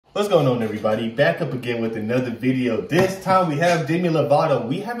What's going on, everybody? Back up again with another video. This time we have Demi Lovato.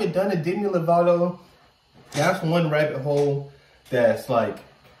 We haven't done a Demi Lovato. That's one rabbit hole that's like,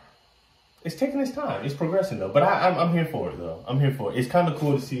 it's taking its time. It's progressing though, but I'm here for it though. I'm here for it. It's kind of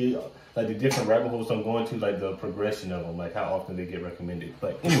cool to see like the different rabbit holes I'm going to, like the progression of them, like how often they get recommended.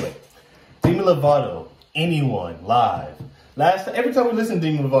 But anyway, Demi Lovato, Anyone, live. Every time we listen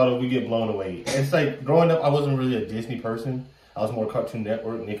to Demi Lovato, we get blown away. It's like growing up, I wasn't really a Disney person. I was more Cartoon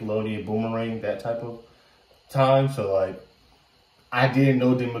Network, Nickelodeon, Boomerang, that type of time. So like, I didn't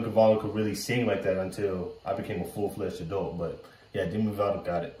know Demi Lovato could really sing like that until I became a full-fledged adult. But yeah, Demi Lovato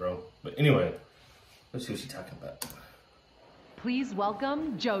got it, bro. But anyway, let's see what she's talking about. Please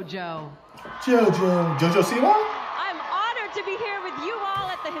welcome JoJo. JoJo Siwa? I'm honored to be here with you all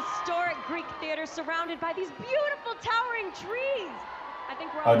at the historic Greek theater, surrounded by these beautiful towering trees. I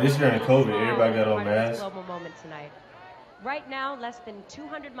think we're all this during COVID, everybody got on masks. Global moment tonight. Right now, less than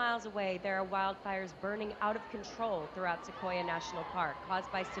 200 miles away, there are wildfires burning out of control throughout Sequoia National Park,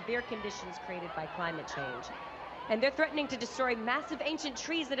 caused by severe conditions created by climate change. And they're threatening to destroy massive ancient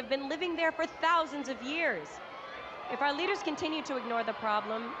trees that have been living there for thousands of years. If our leaders continue to ignore the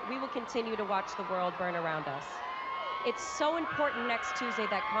problem, we will continue to watch the world burn around us. It's so important next Tuesday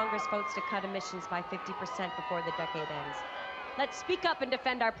that Congress votes to cut emissions by 50% before the decade ends. Let's speak up and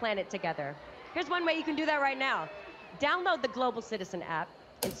defend our planet together. Here's one way you can do that right now. Download the Global Citizen app.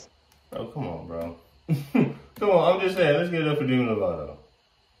 Oh, come on, bro. Come on, I'm just saying, let's get it up for Demi Lovato.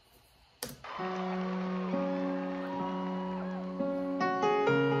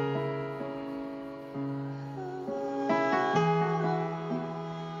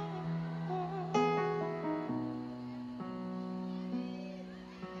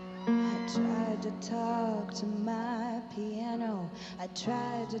 I tried to talk to my piano. I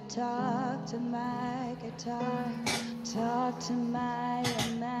tried to talk to my guitar, talk to my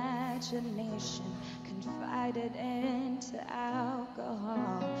imagination, confided into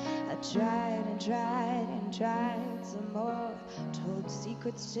alcohol. I tried and tried and tried some more, told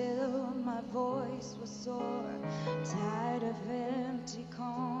secrets till my voice was sore. Tired of empty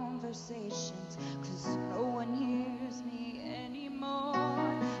conversations, 'cause no one hears me anymore.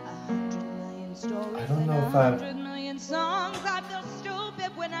 100 million stories, I don't know if 100 million songs. I feel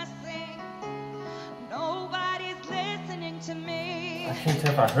stupid when I sing. Nobody's listening to me. I can't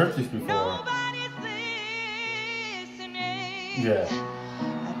tell if I heard this before. Nobody's listening. Yeah.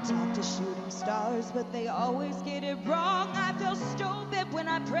 I talk to shooting stars, but they always get it wrong. I feel stupid when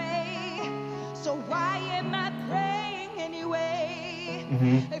I pray. So why am I praying anyway?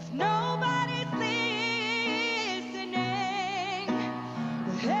 If nobody's listening,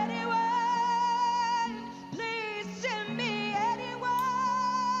 anyone, please send me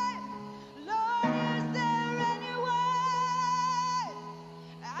anyone. Lord, is there anyone?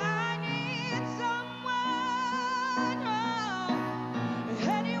 I need someone. Oh,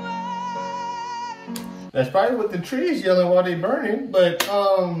 anyone. That's probably what the trees yelling while they burning, but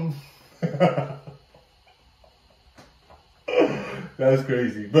that's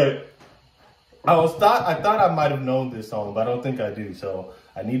crazy. But I thought I might have known this song, but I don't think I do. So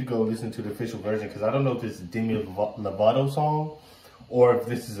I need to go listen to the official version because I don't know if this is a Demi Lovato song or if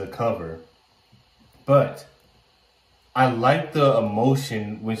this is a cover. But I like the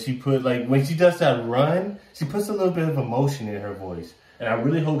emotion when she when she does that run, she puts a little bit of emotion in her voice. And I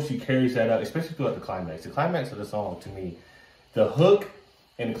really hope she carries that out, especially throughout the climax. The climax of the song, to me, the hook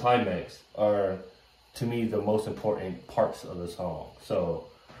and the climax are, to me, the most important parts of the song. So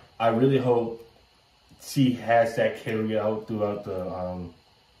I really hope she has that carry out throughout the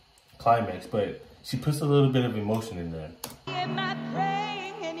climax. But she puts a little bit of emotion in there. Am I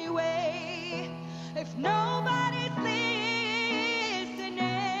praying anyway? If nobody's listening,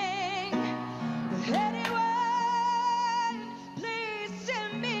 anyone, please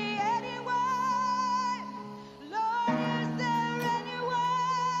send me anyone. Lord, is there anyone?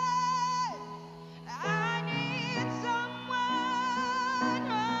 I need someone.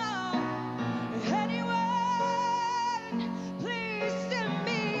 Oh, anyone, please send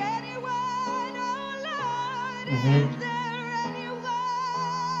me anyone. Oh, Lord, is there anyone?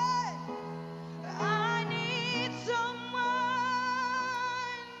 I need someone.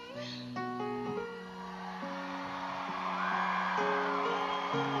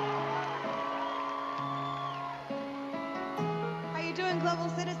 How you doing, Global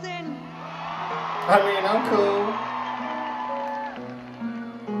Citizen? I mean, I'm cool.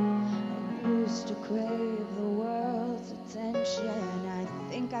 I used to crave the world's attention. I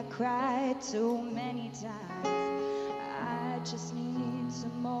think I cried too many times. I just need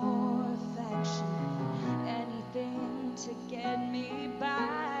some more affection. Anything to get me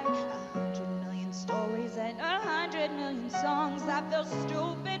by.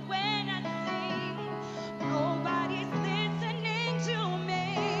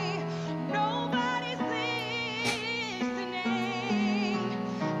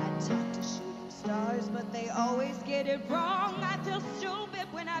 get it wrong. I feel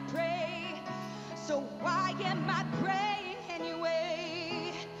stupid when I pray. So why am I praying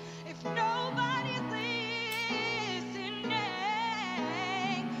anyway? If nobody's listening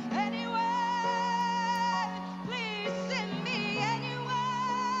anyway, please send me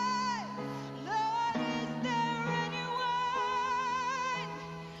anyway. Lord, is there anyone?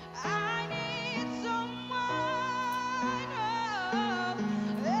 I need someone. Oh,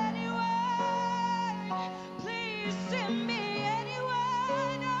 anyone, please send me anyone.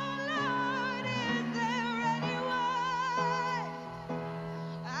 Oh Lord, is there anyone?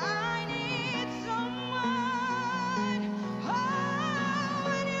 I need someone.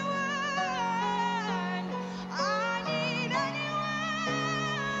 Oh, anyone. I need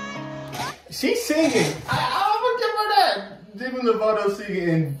anyone. She's singing. I'm gonna give her that. Demi Lovato singing,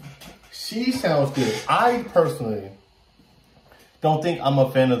 and she sounds good. I personally don't think I'm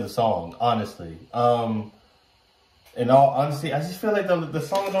a fan of the song, honestly. In all honesty, I just feel like the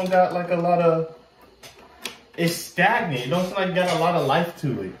song don't got like a lot of. It's stagnant. It don't seem like it got a lot of life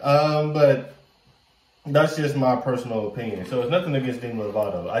to it. But that's just my personal opinion. So it's nothing against Demi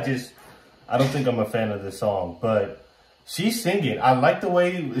Lovato. I don't think I'm a fan of this song, but she's singing. I like the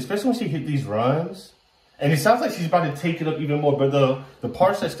way, especially when she hit these runs. And it sounds like she's about to take it up even more. But the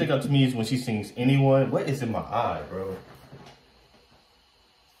parts that stick out to me is when she sings Anyone. What is in my eye, bro?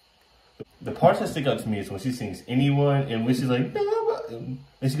 The parts that stick out to me is when she sings Anyone and when she's like, nobody.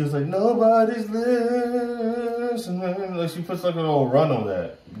 And she goes like, nobody's listening. Like she puts like a little run on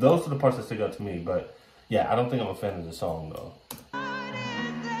that. Those are the parts that stick out to me. But yeah, I don't think I'm a fan of the song though.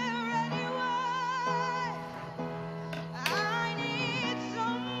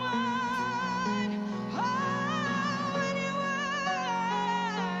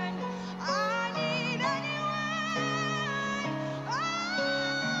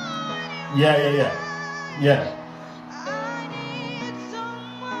 Yeah. I need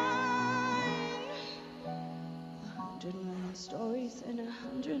someone. 100 million stories and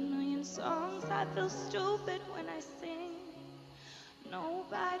 100 million songs. I feel stupid when I sing.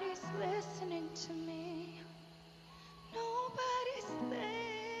 Nobody's listening to me. Nobody's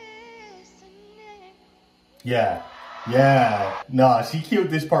listening. Yeah. Nah, she killed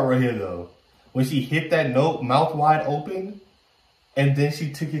this part right here though. When she hit that note, mouth wide open, and then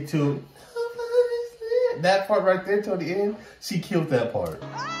she took it to that part right there till the end. She killed that part.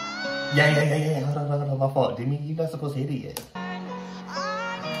 Yeah. Hold on. My fault. Demi, you're not supposed to hit it yet.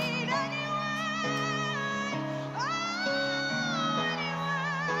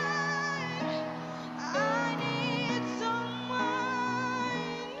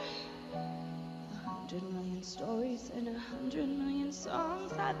 Stories and 100 million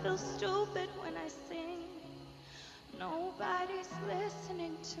songs. I feel stupid when I sing. Nobody's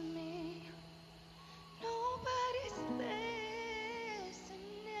listening to me. Nobody's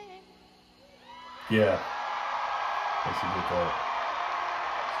listening. Yeah. And she did that.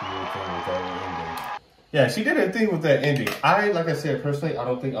 She did a thing with that ending. Yeah, she did a thing with that ending. Like I said, personally, I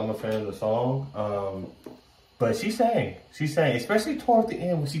don't think I'm a fan of the song. But she sang, especially toward the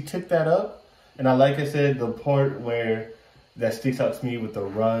end when she took that up. And like I said, the part where that sticks out to me with the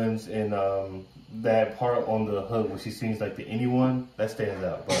runs and that part on the hook where she sings like the Anyone, that stands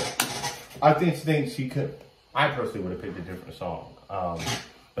out. But I think she could, I personally would have picked a different song.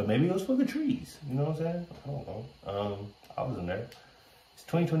 But maybe it was for the trees. You know what I'm saying? I don't know. I wasn't there. It's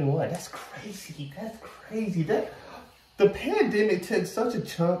 2021. That's crazy. The pandemic took such a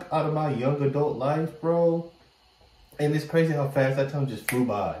chunk out of my young adult life, bro. And it's crazy how fast that time just flew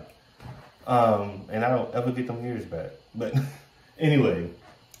by. And I don't ever get them years back. But anyway,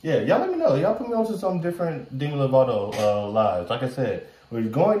 yeah, y'all let me know. Y'all put me on to some different Demi Lovato lives. Like I said, we're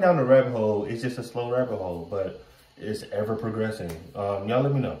going down the rabbit hole. It's just a slow rabbit hole, but it's ever progressing. Y'all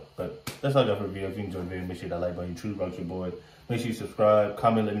let me know. But that's all I got for the video. If you enjoyed the video, make sure that like button, you rock your boy. Make sure you subscribe,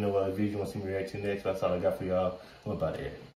 comment, let me know what videos you want to see me react to next. That's all I got for y'all. I'm about it.